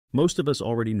Most of us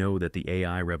already know that the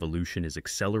AI revolution is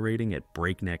accelerating at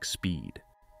breakneck speed.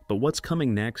 But what's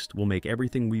coming next will make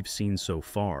everything we've seen so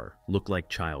far look like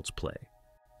child's play.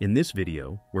 In this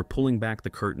video, we're pulling back the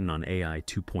curtain on AI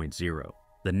 2.0,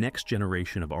 the next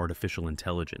generation of artificial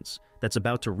intelligence that's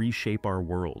about to reshape our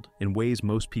world in ways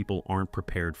most people aren't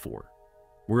prepared for.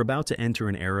 We're about to enter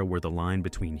an era where the line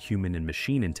between human and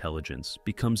machine intelligence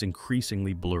becomes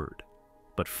increasingly blurred.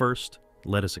 But first,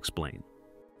 let us explain.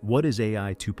 What is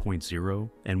AI 2.0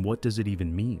 and what does it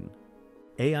even mean?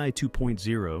 AI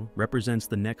 2.0 represents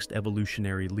the next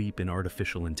evolutionary leap in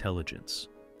artificial intelligence.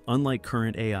 Unlike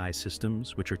current AI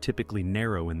systems, which are typically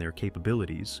narrow in their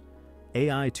capabilities,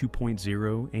 AI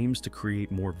 2.0 aims to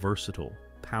create more versatile,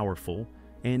 powerful,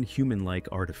 and human-like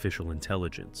artificial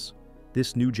intelligence.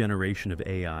 This new generation of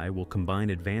AI will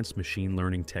combine advanced machine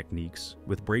learning techniques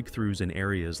with breakthroughs in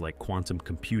areas like quantum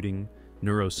computing,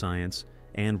 neuroscience,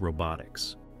 and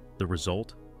robotics. The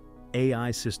result?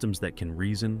 AI systems that can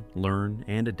reason, learn,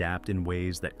 and adapt in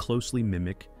ways that closely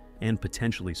mimic and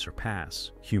potentially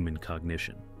surpass human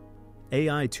cognition.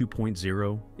 AI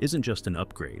 2.0 isn't just an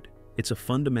upgrade, it's a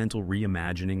fundamental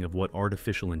reimagining of what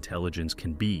artificial intelligence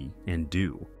can be and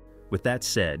do. With that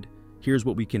said, here's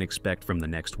what we can expect from the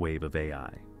next wave of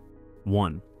AI.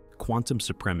 1. Quantum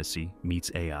supremacy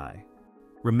meets AI.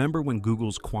 Remember when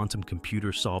Google's quantum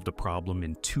computer solved a problem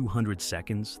in 200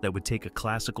 seconds that would take a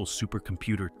classical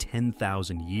supercomputer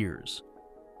 10,000 years?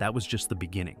 That was just the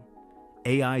beginning.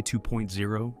 AI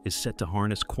 2.0 is set to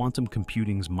harness quantum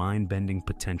computing's mind-bending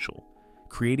potential,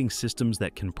 creating systems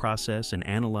that can process and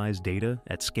analyze data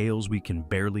at scales we can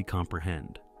barely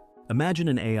comprehend. Imagine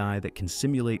an AI that can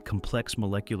simulate complex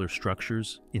molecular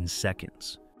structures in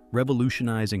seconds,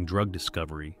 revolutionizing drug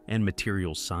discovery and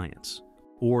materials science.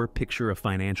 Or picture a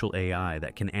financial AI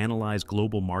that can analyze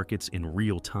global markets in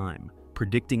real time,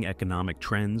 predicting economic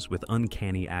trends with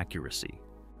uncanny accuracy.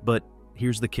 But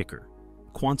here's the kicker.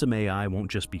 Quantum AI won't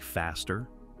just be faster,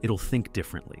 it'll think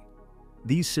differently.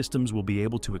 These systems will be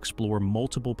able to explore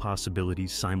multiple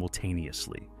possibilities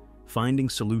simultaneously, finding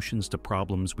solutions to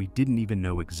problems we didn't even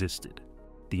know existed.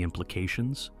 The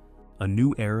implications? A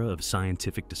new era of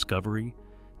scientific discovery,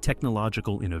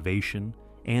 technological innovation,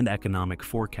 and economic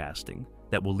forecasting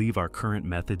that will leave our current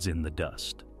methods in the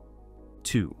dust.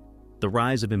 2. The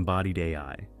rise of embodied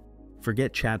AI.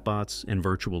 Forget chatbots and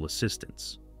virtual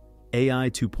assistants. AI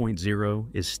 2.0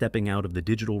 is stepping out of the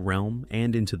digital realm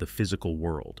and into the physical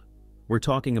world. We're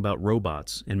talking about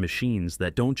robots and machines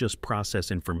that don't just process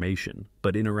information,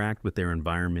 but interact with their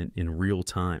environment in real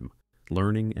time,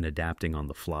 learning and adapting on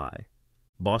the fly.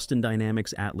 Boston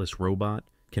Dynamics' Atlas robot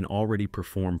can already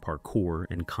perform parkour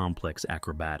and complex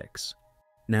acrobatics.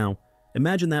 Now,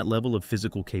 imagine that level of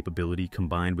physical capability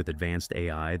combined with advanced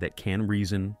AI that can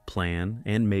reason, plan,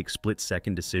 and make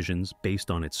split-second decisions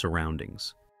based on its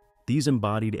surroundings. These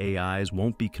embodied AIs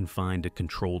won't be confined to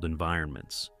controlled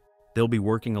environments. They'll be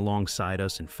working alongside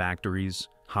us in factories,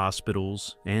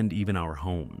 hospitals, and even our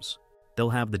homes. They'll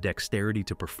have the dexterity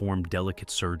to perform delicate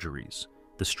surgeries,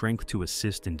 the strength to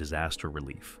assist in disaster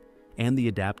relief, and the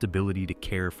adaptability to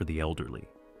care for the elderly.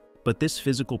 But this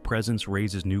physical presence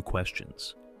raises new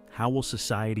questions. How will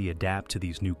society adapt to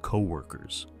these new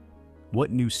coworkers?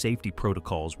 What new safety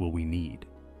protocols will we need?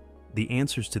 The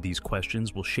answers to these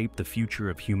questions will shape the future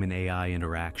of human-AI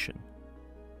interaction.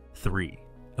 3.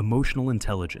 Emotional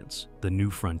intelligence, the new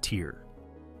frontier.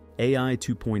 AI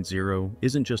 2.0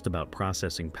 isn't just about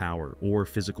processing power or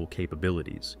physical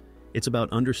capabilities. It's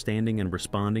about understanding and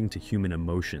responding to human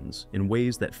emotions in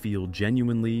ways that feel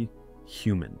genuinely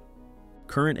human.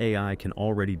 Current AI can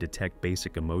already detect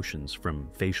basic emotions from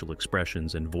facial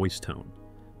expressions and voice tone.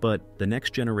 But the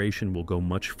next generation will go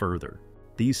much further.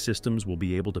 These systems will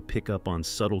be able to pick up on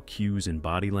subtle cues in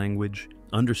body language,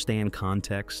 understand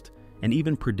context, and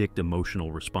even predict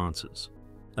emotional responses.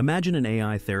 Imagine an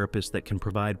AI therapist that can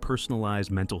provide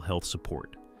personalized mental health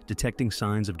support, detecting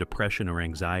signs of depression or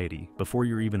anxiety before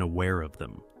you're even aware of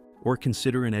them. Or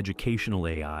consider an educational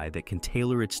AI that can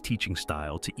tailor its teaching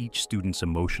style to each student's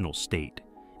emotional state,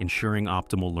 ensuring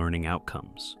optimal learning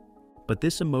outcomes. But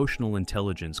this emotional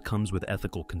intelligence comes with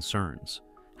ethical concerns.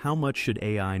 How much should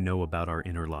AI know about our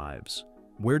inner lives?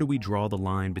 Where do we draw the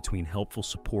line between helpful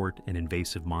support and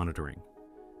invasive monitoring?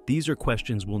 These are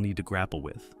questions we'll need to grapple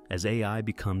with as AI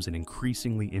becomes an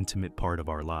increasingly intimate part of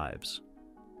our lives.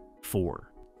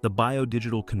 4. The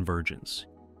biodigital convergence.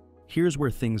 Here's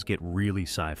where things get really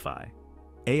sci-fi.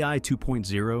 AI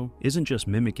 2.0 isn't just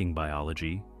mimicking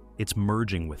biology, it's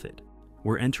merging with it.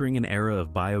 We're entering an era of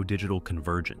biodigital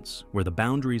convergence, where the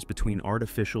boundaries between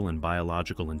artificial and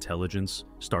biological intelligence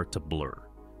start to blur.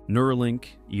 Neuralink,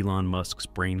 Elon Musk's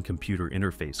brain-computer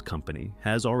interface company,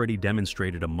 has already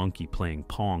demonstrated a monkey playing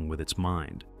Pong with its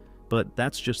mind. But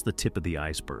that's just the tip of the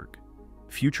iceberg.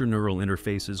 Future neural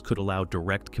interfaces could allow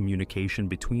direct communication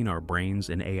between our brains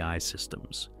and AI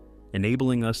systems,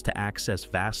 enabling us to access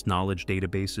vast knowledge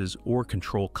databases or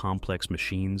control complex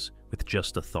machines with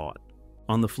just a thought.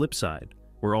 On the flip side,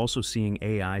 we're also seeing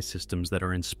AI systems that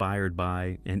are inspired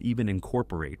by and even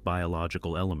incorporate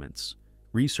biological elements.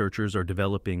 Researchers are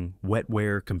developing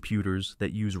wetware computers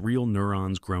that use real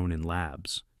neurons grown in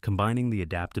labs, combining the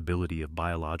adaptability of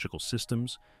biological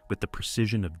systems with the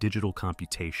precision of digital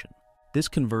computation. This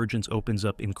convergence opens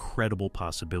up incredible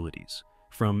possibilities,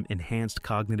 from enhanced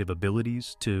cognitive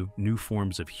abilities to new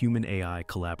forms of human-AI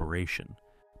collaboration.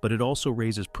 But it also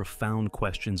raises profound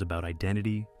questions about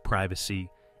identity, privacy,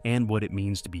 and what it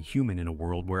means to be human in a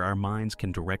world where our minds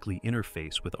can directly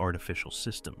interface with artificial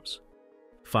systems.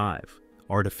 5.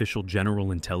 Artificial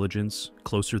general intelligence,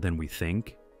 closer than we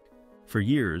think? For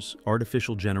years,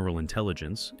 artificial general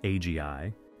intelligence,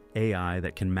 AGI, AI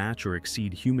that can match or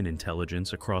exceed human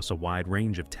intelligence across a wide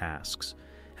range of tasks,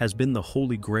 has been the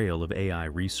holy grail of AI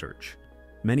research.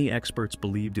 Many experts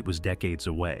believed it was decades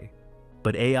away,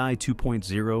 but AI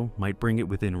 2.0 might bring it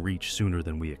within reach sooner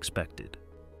than we expected.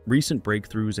 Recent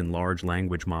breakthroughs in large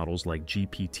language models like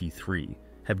GPT-3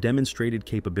 have demonstrated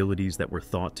capabilities that were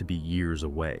thought to be years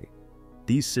away.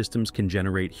 These systems can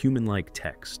generate human-like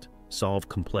text, solve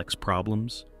complex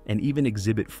problems, and even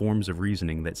exhibit forms of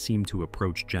reasoning that seem to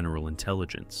approach general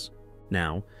intelligence.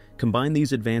 Now, combine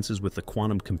these advances with the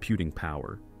quantum computing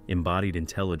power, embodied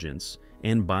intelligence,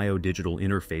 and biodigital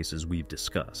interfaces we've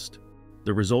discussed.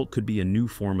 The result could be a new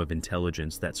form of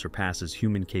intelligence that surpasses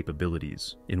human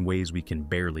capabilities in ways we can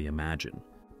barely imagine.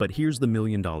 But here's the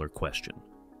million-dollar question.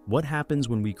 What happens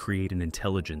when we create an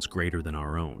intelligence greater than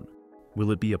our own?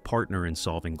 Will it be a partner in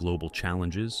solving global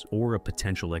challenges or a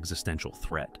potential existential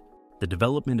threat? The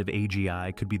development of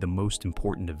AGI could be the most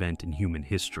important event in human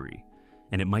history,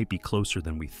 and it might be closer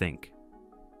than we think.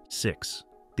 6.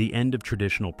 The end of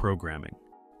traditional programming.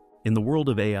 In the world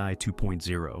of AI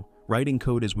 2.0, writing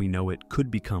code as we know it could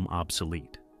become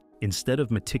obsolete. Instead of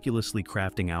meticulously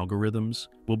crafting algorithms,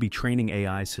 we'll be training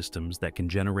AI systems that can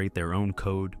generate their own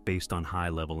code based on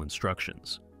high-level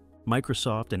instructions.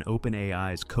 Microsoft and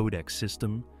OpenAI's Codex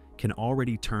system can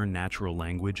already turn natural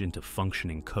language into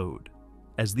functioning code.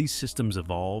 As these systems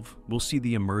evolve, we'll see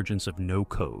the emergence of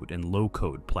no-code and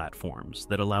low-code platforms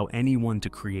that allow anyone to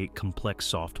create complex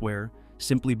software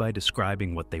simply by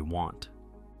describing what they want.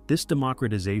 This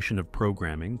democratization of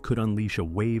programming could unleash a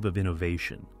wave of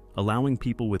innovation, allowing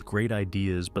people with great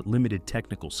ideas but limited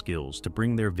technical skills to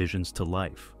bring their visions to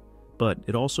life. But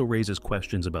it also raises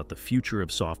questions about the future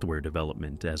of software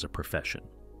development as a profession.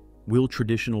 Will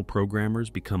traditional programmers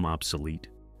become obsolete,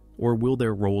 or will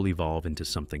their role evolve into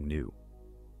something new?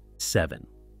 7.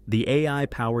 The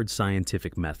AI-powered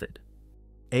scientific method.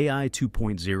 AI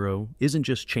 2.0 isn't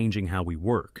just changing how we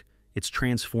work, it's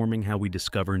transforming how we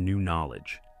discover new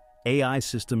knowledge. AI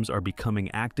systems are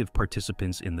becoming active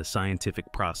participants in the scientific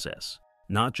process,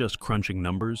 not just crunching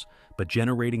numbers, but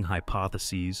generating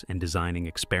hypotheses and designing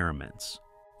experiments.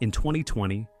 In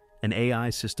 2020, an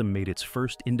AI system made its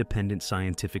first independent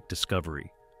scientific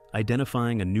discovery,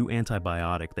 identifying a new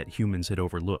antibiotic that humans had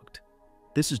overlooked.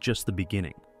 This is just the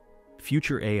beginning.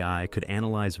 Future AI could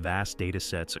analyze vast data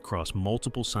sets across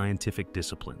multiple scientific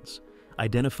disciplines,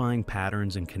 identifying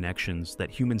patterns and connections that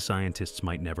human scientists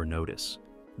might never notice.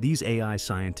 These AI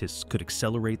scientists could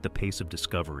accelerate the pace of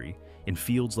discovery in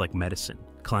fields like medicine,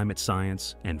 climate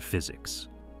science, and physics.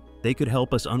 They could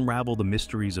help us unravel the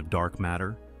mysteries of dark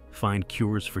matter, find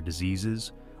cures for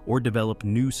diseases, or develop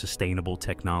new sustainable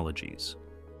technologies.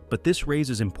 But this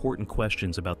raises important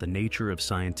questions about the nature of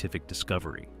scientific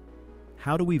discovery.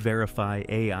 How do we verify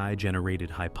AI-generated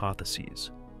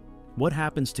hypotheses? What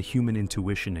happens to human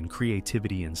intuition and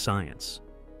creativity in science?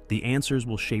 The answers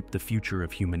will shape the future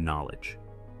of human knowledge.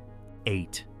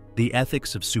 8. The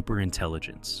ethics of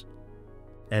superintelligence.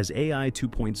 As AI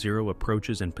 2.0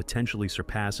 approaches and potentially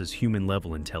surpasses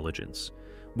human-level intelligence,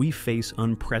 we face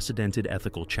unprecedented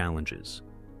ethical challenges.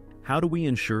 How do we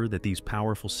ensure that these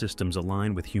powerful systems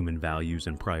align with human values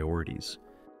and priorities?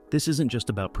 This isn't just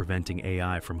about preventing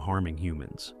AI from harming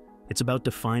humans. It's about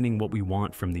defining what we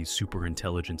want from these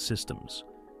superintelligent systems.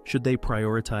 Should they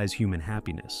prioritize human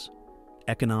happiness,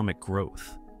 economic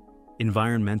growth,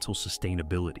 environmental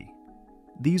sustainability?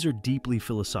 These are deeply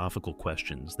philosophical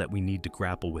questions that we need to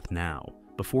grapple with now,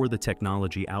 before the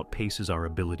technology outpaces our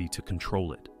ability to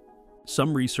control it.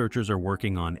 Some researchers are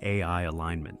working on AI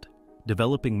alignment,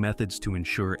 developing methods to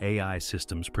ensure AI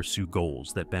systems pursue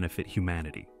goals that benefit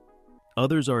humanity.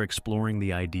 Others are exploring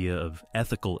the idea of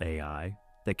ethical AI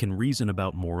that can reason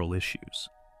about moral issues.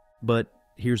 But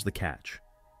here's the catch.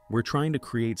 We're trying to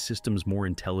create systems more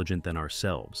intelligent than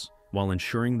ourselves, while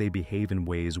ensuring they behave in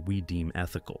ways we deem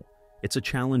ethical. It's a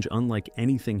challenge unlike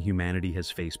anything humanity has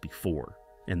faced before,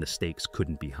 and the stakes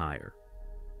couldn't be higher.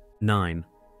 9.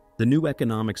 The new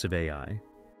economics of AI.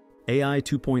 AI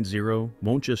 2.0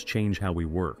 won't just change how we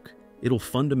work, it'll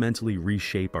fundamentally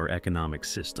reshape our economic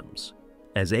systems.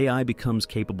 As AI becomes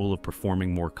capable of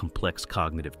performing more complex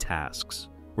cognitive tasks,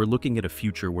 we're looking at a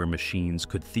future where machines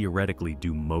could theoretically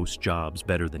do most jobs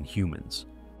better than humans.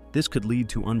 This could lead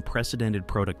to unprecedented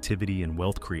productivity and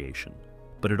wealth creation,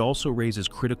 but it also raises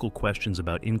critical questions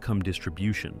about income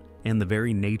distribution and the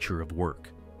very nature of work.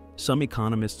 Some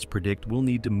economists predict we'll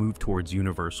need to move towards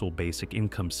universal basic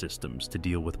income systems to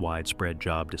deal with widespread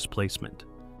job displacement.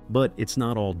 But it's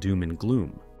not all doom and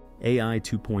gloom. AI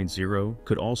 2.0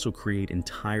 could also create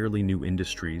entirely new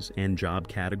industries and job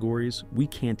categories we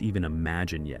can't even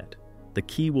imagine yet. The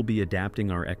key will be adapting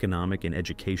our economic and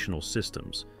educational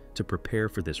systems to prepare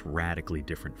for this radically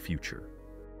different future.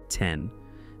 10.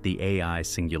 The AI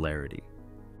singularity.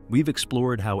 We've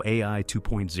explored how AI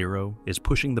 2.0 is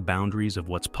pushing the boundaries of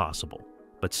what's possible,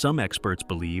 but some experts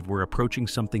believe we're approaching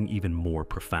something even more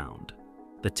profound: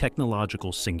 the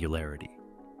technological singularity.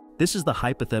 This is the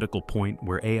hypothetical point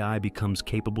where AI becomes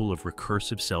capable of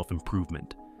recursive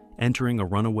self-improvement, entering a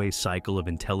runaway cycle of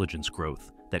intelligence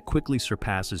growth that quickly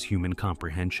surpasses human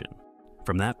comprehension.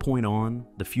 From that point on,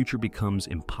 the future becomes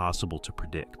impossible to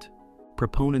predict.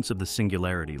 Proponents of the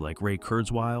singularity, like Ray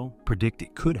Kurzweil, predict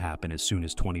it could happen as soon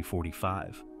as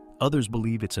 2045. Others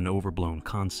believe it's an overblown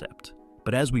concept.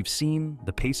 But as we've seen,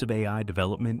 the pace of AI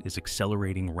development is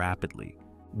accelerating rapidly.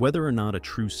 Whether or not a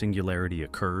true singularity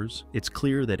occurs, it's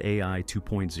clear that AI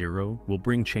 2.0 will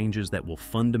bring changes that will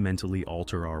fundamentally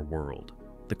alter our world.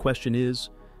 The question is,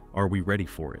 are we ready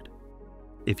for it?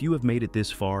 If you have made it this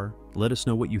far, let us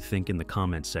know what you think in the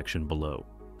comments section below.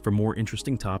 For more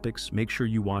interesting topics, make sure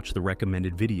you watch the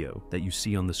recommended video that you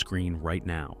see on the screen right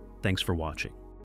now. Thanks for watching.